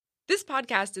This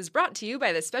podcast is brought to you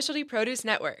by the Specialty Produce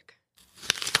Network.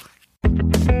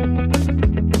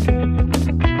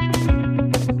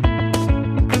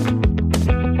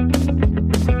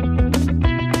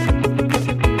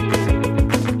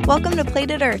 Welcome to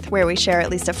Plated Earth, where we share at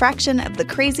least a fraction of the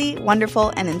crazy,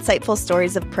 wonderful, and insightful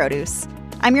stories of produce.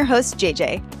 I'm your host,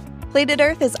 JJ. Plated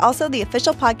Earth is also the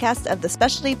official podcast of the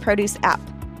Specialty Produce app.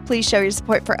 Please show your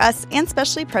support for us and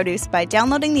Specialty Produce by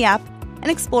downloading the app and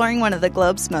exploring one of the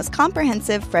globe's most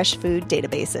comprehensive fresh food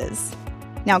databases.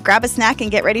 Now grab a snack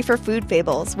and get ready for Food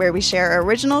Fables, where we share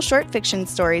original short fiction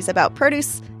stories about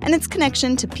produce and its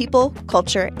connection to people,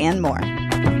 culture, and more.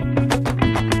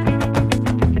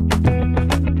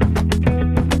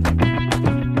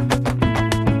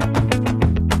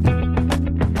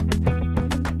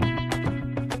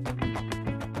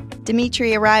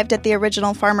 Dimitri arrived at the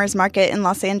original farmers market in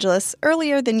Los Angeles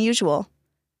earlier than usual.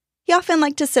 He often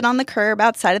liked to sit on the curb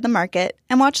outside of the market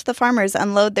and watch the farmers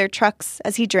unload their trucks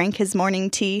as he drank his morning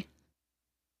tea.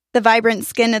 The vibrant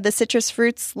skin of the citrus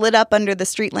fruits lit up under the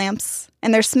street lamps,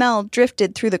 and their smell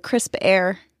drifted through the crisp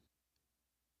air.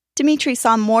 Dimitri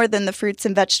saw more than the fruits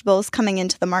and vegetables coming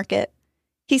into the market.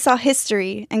 He saw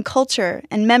history and culture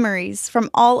and memories from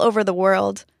all over the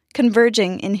world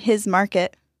converging in his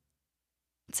market.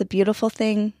 "It's a beautiful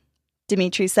thing,"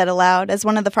 Dimitri said aloud as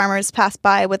one of the farmers passed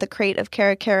by with a crate of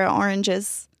Caracara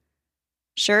oranges.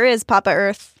 "Sure is, Papa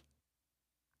Earth."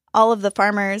 All of the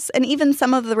farmers, and even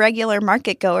some of the regular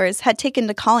market-goers, had taken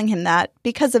to calling him that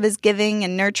because of his giving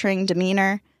and nurturing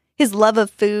demeanor, his love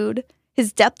of food,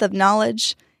 his depth of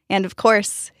knowledge, and, of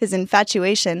course, his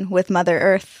infatuation with Mother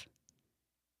Earth.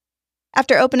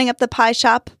 After opening up the pie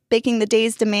shop, baking the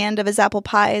day's demand of his apple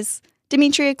pies,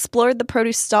 Dimitri explored the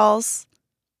produce stalls.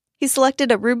 He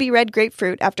selected a ruby red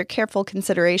grapefruit after careful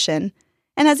consideration,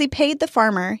 and as he paid the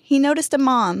farmer, he noticed a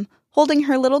mom holding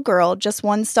her little girl just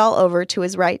one stall over to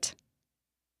his right.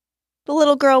 The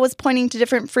little girl was pointing to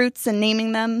different fruits and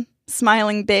naming them,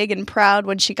 smiling big and proud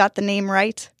when she got the name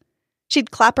right. She'd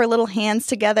clap her little hands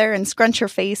together and scrunch her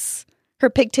face,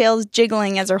 her pigtails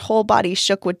jiggling as her whole body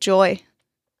shook with joy.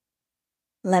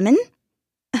 "Lemon?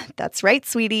 That's right,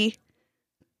 sweetie.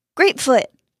 Grapefoot.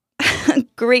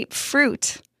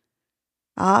 Grapefruit.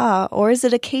 Ah, or is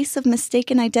it a case of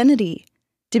mistaken identity?"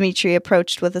 Dimitri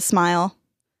approached with a smile.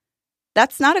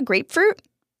 "That's not a grapefruit?"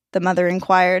 the mother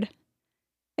inquired.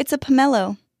 "It's a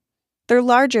pomelo. They're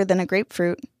larger than a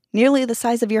grapefruit, nearly the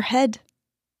size of your head,"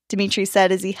 Dimitri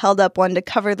said as he held up one to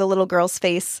cover the little girl's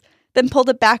face, then pulled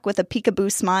it back with a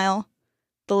peekaboo smile.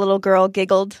 The little girl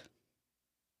giggled.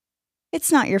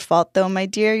 "It's not your fault, though, my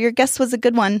dear. Your guess was a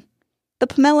good one. The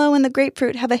pomelo and the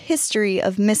grapefruit have a history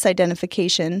of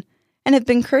misidentification and have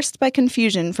been cursed by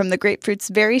confusion from the grapefruit's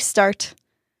very start.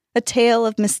 A tale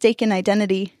of mistaken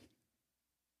identity."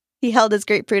 He held his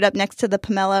grapefruit up next to the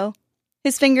pomelo,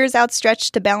 his fingers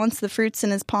outstretched to balance the fruits in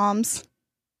his palms.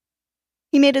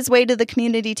 He made his way to the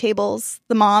community tables,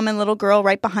 the mom and little girl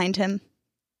right behind him.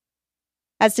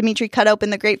 As Dimitri cut open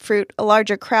the grapefruit, a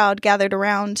larger crowd gathered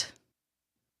around.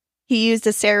 He used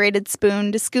a serrated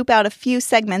spoon to scoop out a few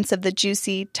segments of the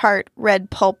juicy, tart, red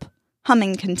pulp,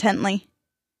 humming contently.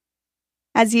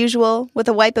 As usual, with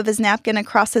a wipe of his napkin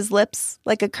across his lips,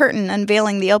 like a curtain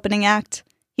unveiling the opening act,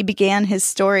 he began his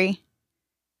story.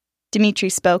 Dimitri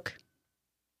spoke.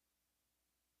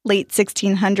 Late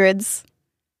 1600s.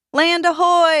 "Land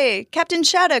ahoy! Captain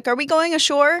Shattuck, are we going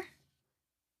ashore?"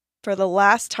 "For the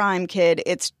last time, kid,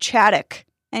 it's Chaddock.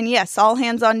 And yes, all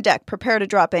hands on deck, prepare to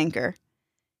drop anchor."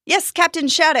 "Yes, Captain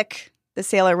Shattuck!" The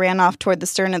sailor ran off toward the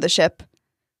stern of the ship.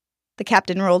 The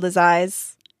captain rolled his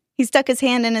eyes. He stuck his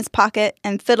hand in his pocket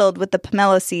and fiddled with the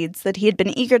pomelo seeds that he had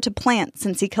been eager to plant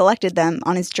since he collected them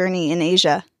on his journey in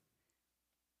Asia.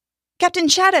 "Captain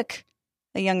Chaddock!"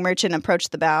 A young merchant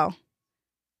approached the bow.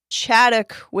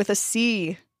 "Chaddock with a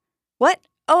C." "What?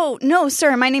 Oh, no,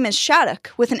 sir, my name is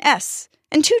Shattuck with an S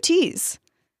and 2 T's.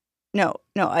 No,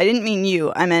 I didn't mean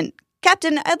you. I meant,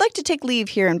 Captain, I'd like to take leave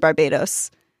here in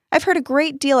Barbados. I've heard a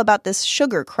great deal about this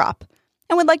sugar crop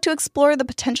and would like to explore the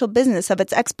potential business of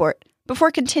its export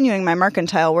before continuing my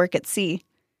mercantile work at sea.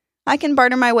 I can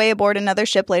barter my way aboard another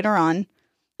ship later on.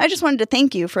 I just wanted to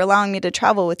thank you for allowing me to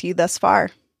travel with you thus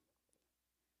far."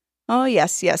 "Oh,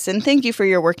 yes, and thank you for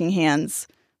your working hands.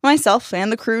 Myself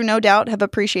and the crew, no doubt, have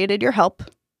appreciated your help.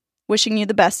 Wishing you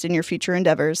the best in your future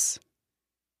endeavors."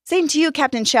 "Same to you,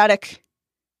 Captain Shattuck."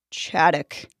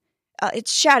 "Chaddock.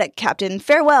 It's Shattuck, Captain.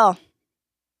 Farewell."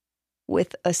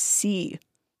 "With a C,"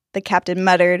 the captain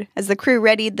muttered as the crew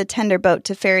readied the tender boat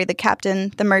to ferry the captain,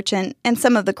 the merchant, and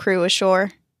some of the crew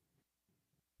ashore.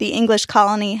 The English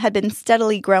colony had been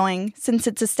steadily growing since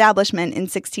its establishment in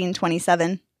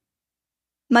 1627.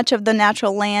 Much of the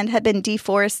natural land had been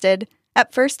deforested,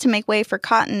 at first to make way for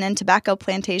cotton and tobacco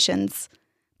plantations.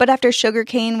 But after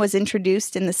sugarcane was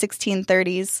introduced in the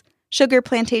 1630s, sugar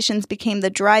plantations became the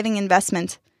driving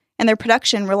investment, and their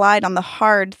production relied on the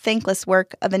hard, thankless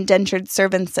work of indentured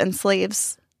servants and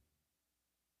slaves.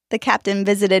 The captain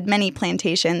visited many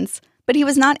plantations, but he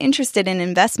was not interested in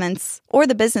investments or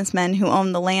the businessmen who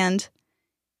owned the land.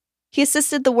 He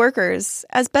assisted the workers,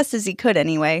 as best as he could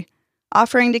anyway,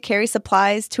 offering to carry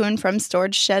supplies to and from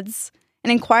storage sheds,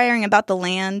 and inquiring about the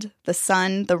land, the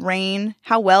sun, the rain,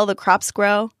 how well the crops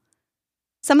grow.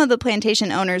 Some of the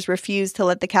plantation owners refused to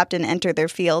let the captain enter their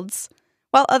fields,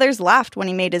 while others laughed when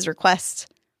he made his request,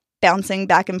 bouncing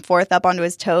back and forth up onto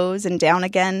his toes and down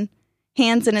again,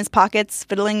 hands in his pockets,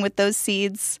 fiddling with those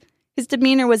seeds. His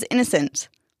demeanor was innocent,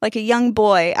 like a young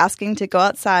boy asking to go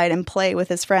outside and play with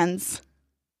his friends.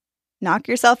 "Knock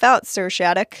yourself out, Sir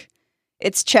Shattuck.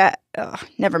 It's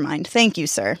never mind. Thank you,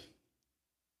 sir."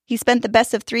 He spent the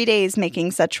best of 3 days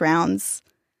making such rounds.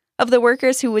 Of the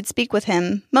workers who would speak with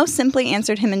him, most simply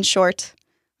answered him in short,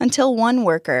 until one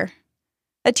worker,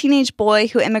 a teenage boy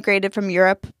who emigrated from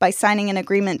Europe by signing an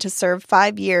agreement to serve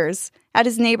 5 years at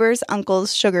his neighbor's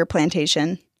uncle's sugar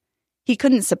plantation. He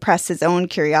couldn't suppress his own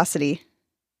curiosity.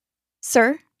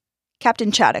 "Sir?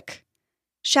 Captain Chaddock.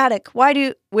 Shattuck, why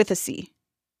do—" with a C.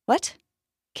 "What?"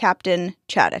 "Captain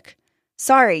Chaddock.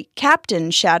 Sorry,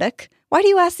 Captain Shattuck. Why do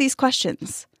you ask these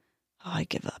questions?" "Oh, I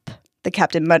give up," the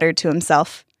captain muttered to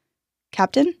himself.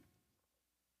 "Captain?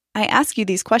 I ask you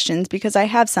these questions because I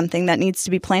have something that needs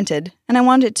to be planted, and I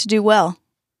want it to do well."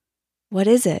 "What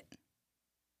is it?"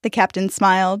 The captain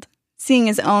smiled, seeing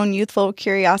his own youthful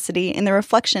curiosity in the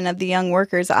reflection of the young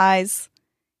worker's eyes.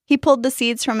 He pulled the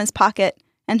seeds from his pocket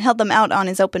and held them out on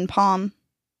his open palm.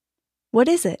 "What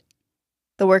is it?"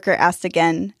 the worker asked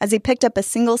again as he picked up a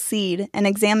single seed and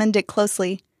examined it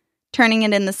closely, turning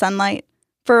it in the sunlight,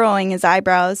 furrowing his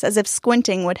eyebrows as if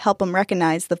squinting would help him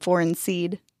recognize the foreign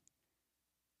seed.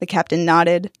 The captain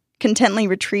nodded, contently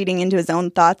retreating into his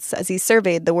own thoughts as he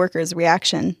surveyed the worker's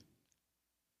reaction.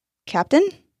 "Captain?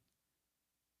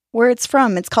 Where it's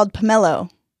from, it's called pomelo."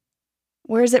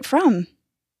 "Where is it from?"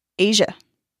 "Asia."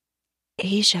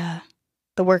 "Asia,"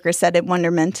 the worker said in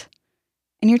wonderment.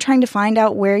 "And you're trying to find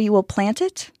out where you will plant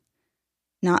it?"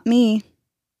 "Not me."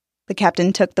 The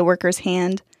captain took the worker's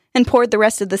hand and poured the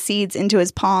rest of the seeds into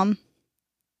his palm.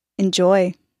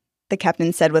 "Enjoy," the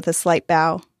captain said with a slight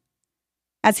bow.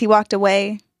 As he walked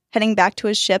away, heading back to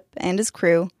his ship and his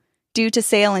crew, due to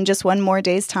sail in just one more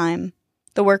day's time,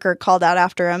 the worker called out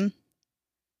after him,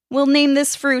 "We'll name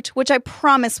this fruit, which I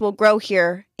promise will grow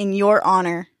here, in your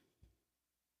honor."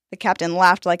 The captain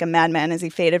laughed like a madman as he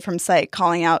faded from sight,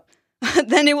 calling out,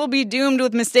 "Then it will be doomed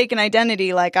with mistaken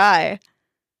identity like I."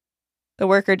 The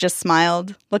worker just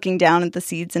smiled, looking down at the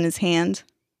seeds in his hand.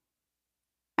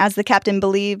 As the captain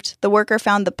believed, the worker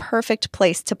found the perfect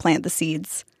place to plant the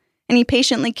seeds, and he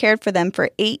patiently cared for them for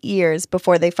 8 years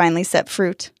before they finally set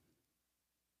fruit.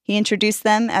 He introduced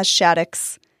them as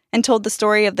Shaddocks and told the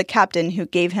story of the captain who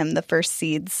gave him the first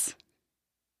seeds.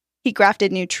 He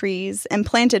grafted new trees and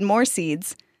planted more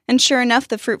seeds, and sure enough,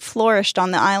 the fruit flourished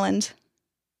on the island.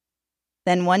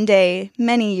 Then one day,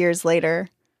 many years later,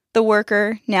 the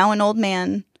worker, now an old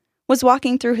man, was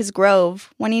walking through his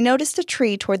grove when he noticed a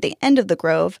tree toward the end of the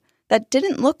grove that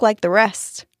didn't look like the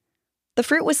rest. The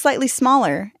fruit was slightly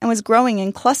smaller and was growing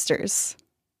in clusters.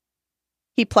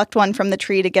 He plucked one from the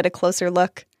tree to get a closer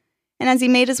look, and as he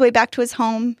made his way back to his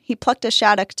home, he plucked a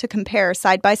shaddock to compare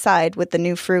side by side with the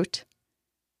new fruit.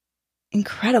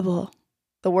 "Incredible,"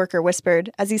 the worker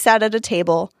whispered as he sat at a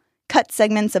table, cut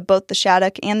segments of both the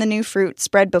shaddock and the new fruit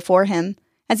spread before him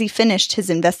as he finished his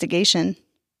investigation.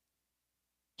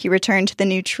 He returned to the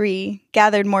new tree,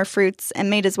 gathered more fruits, and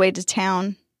made his way to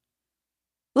town.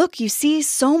 "Look, you see,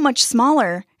 so much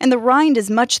smaller, and the rind is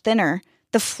much thinner.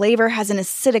 The flavor has an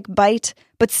acidic bite,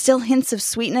 but still hints of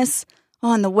sweetness.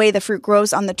 Oh, and the way the fruit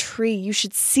grows on the tree, you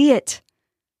should see it."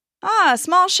 "Ah, a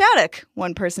small shaddock,"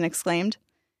 one person exclaimed.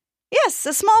 "Yes,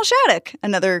 a small shaddock,"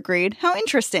 another agreed. "How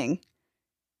interesting."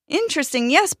 "Interesting,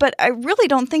 yes, but I really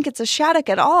don't think it's a shaddock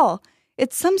at all.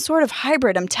 It's some sort of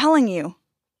hybrid, I'm telling you."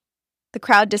 The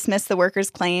crowd dismissed the worker's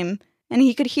claim, and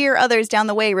he could hear others down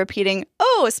the way repeating,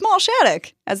 "Oh, a small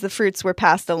shaddock," as the fruits were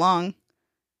passed along.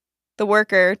 The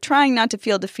worker, trying not to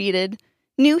feel defeated,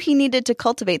 knew he needed to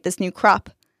cultivate this new crop,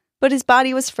 but his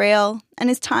body was frail, and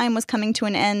his time was coming to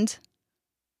an end.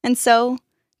 And so,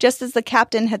 just as the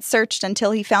captain had searched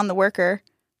until he found the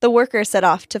worker set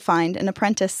off to find an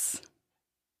apprentice.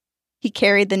 He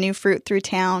carried the new fruit through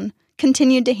town,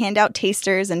 continued to hand out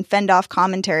tasters and fend off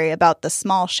commentary about the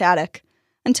small shaddock,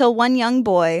 until one young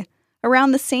boy,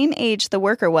 around the same age the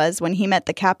worker was when he met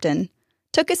the captain,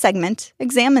 took a segment,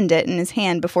 examined it in his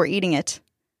hand before eating it.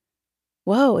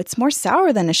 "Whoa, it's more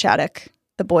sour than a shaddock,"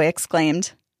 the boy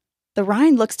exclaimed. "The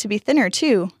rind looks to be thinner,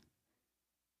 too."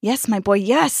 "Yes, my boy,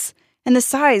 yes! And the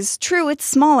size, true, it's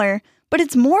smaller, but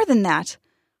it's more than that.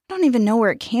 I don't even know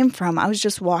where it came from. I was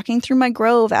just walking through my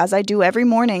grove, as I do every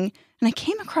morning, and I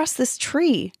came across this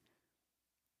tree."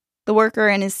 The worker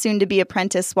and his soon-to-be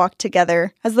apprentice walked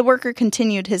together as the worker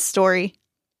continued his story.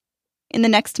 In the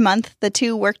next month, the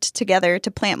two worked together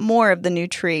to plant more of the new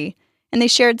tree, and they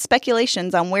shared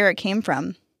speculations on where it came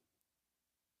from.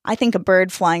 "I think a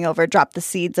bird flying over dropped the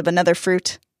seeds of another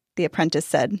fruit," the apprentice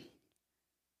said.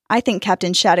 "I think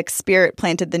Captain Shattuck's spirit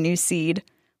planted the new seed,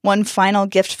 one final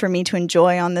gift for me to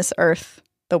enjoy on this earth,"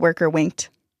 the worker winked.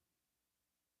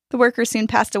 The worker soon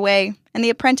passed away, and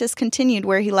the apprentice continued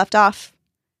where he left off.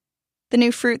 The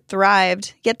new fruit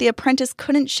thrived, yet the apprentice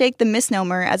couldn't shake the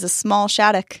misnomer as a small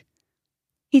shaddock.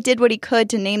 He did what he could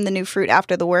to name the new fruit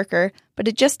after the worker, but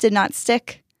it just did not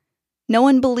stick. No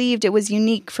one believed it was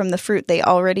unique from the fruit they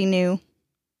already knew.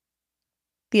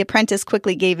 The apprentice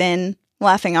quickly gave in,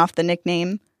 laughing off the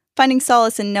nickname, finding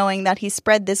solace in knowing that he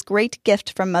spread this great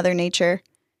gift from Mother Nature.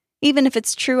 Even if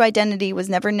its true identity was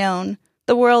never known,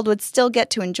 the world would still get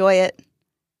to enjoy it.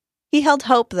 He held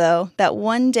hope, though, that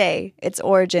one day its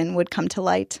origin would come to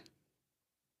light.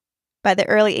 By the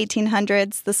early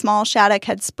 1800s, the small shaddock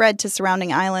had spread to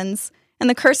surrounding islands, and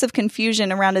the curse of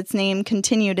confusion around its name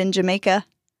continued in Jamaica.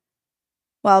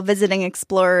 While visiting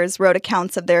explorers wrote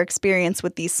accounts of their experience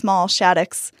with these small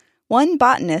shaddocks, one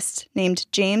botanist named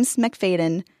James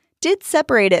McFadden did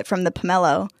separate it from the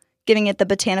pomelo, giving it the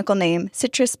botanical name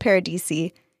Citrus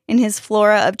paradisi in his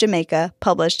Flora of Jamaica,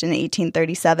 published in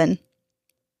 1837.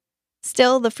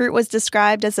 Still, the fruit was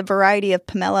described as a variety of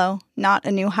pomelo, not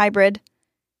a new hybrid.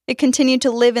 It continued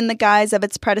to live in the guise of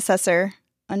its predecessor,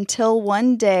 until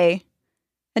one day,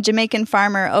 a Jamaican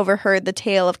farmer overheard the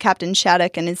tale of Captain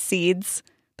Shattuck and his seeds,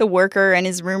 the worker and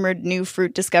his rumored new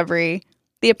fruit discovery,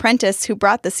 the apprentice who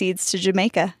brought the seeds to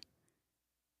Jamaica.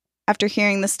 After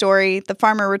hearing the story, the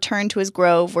farmer returned to his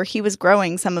grove where he was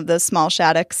growing some of those small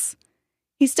shaddocks.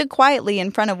 He stood quietly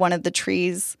in front of one of the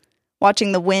trees,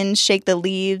 watching the wind shake the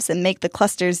leaves and make the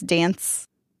clusters dance.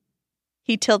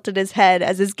 He tilted his head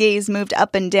as his gaze moved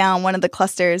up and down one of the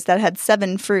clusters that had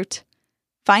 7 fruit.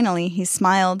 Finally, he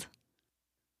smiled.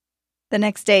 The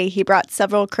next day, he brought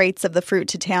several crates of the fruit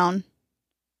to town.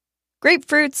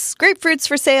 Grapefruits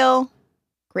for sale!"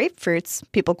 "Grapefruits?"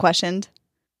 people questioned.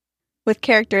 With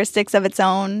characteristics of its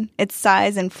own, its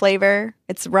size and flavor,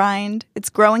 its rind, its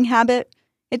growing habit,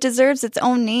 it deserves its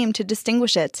own name to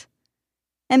distinguish it.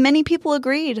 And many people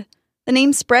agreed. The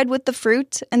name spread with the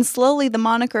fruit, and slowly the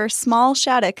moniker small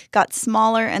shaddock got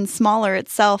smaller and smaller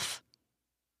itself.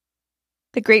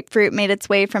 The grapefruit made its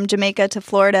way from Jamaica to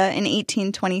Florida in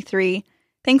 1823,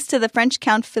 thanks to the French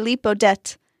Count Philippe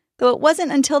Audet, though it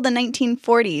wasn't until the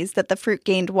 1940s that the fruit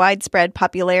gained widespread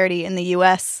popularity in the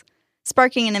U.S.,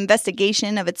 sparking an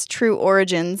investigation of its true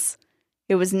origins.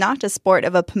 It was not a sport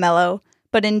of a pomelo,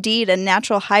 but indeed a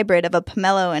natural hybrid of a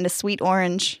pomelo and a sweet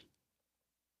orange.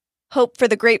 Hope for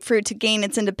the grapefruit to gain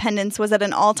its independence was at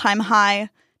an all-time high.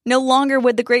 No longer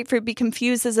would the grapefruit be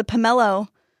confused as a pomelo.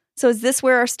 So is this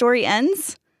where our story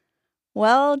ends?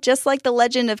 Well, just like the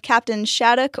legend of Captain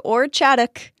Shattuck or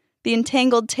Chaddock, the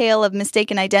entangled tale of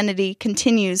mistaken identity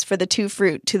continues for the two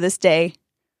fruit to this day.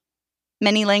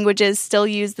 Many languages still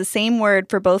use the same word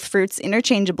for both fruits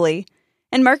interchangeably,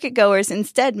 and market-goers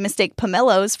instead mistake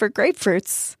pomelos for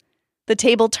grapefruits. The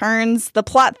table turns, the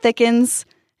plot thickens,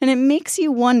 and it makes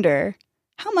you wonder,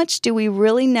 how much do we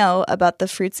really know about the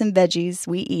fruits and veggies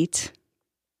we eat?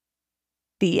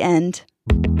 The end.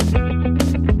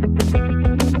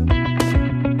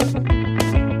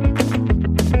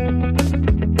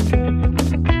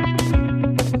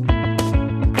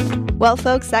 Well,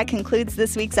 folks, that concludes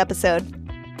this week's episode.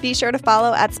 Be sure to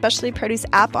follow @Specialty Produce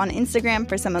App on Instagram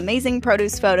for some amazing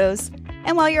produce photos.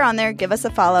 And while you're on there, give us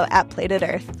a follow @Plated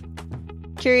Earth.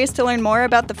 Curious to learn more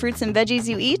about the fruits and veggies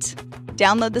you eat?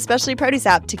 Download the Specialty Produce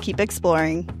app to keep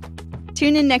exploring.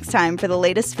 Tune in next time for the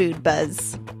latest food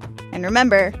buzz. And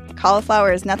remember,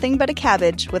 cauliflower is nothing but a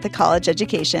cabbage with a college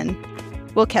education.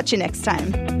 We'll catch you next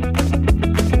time.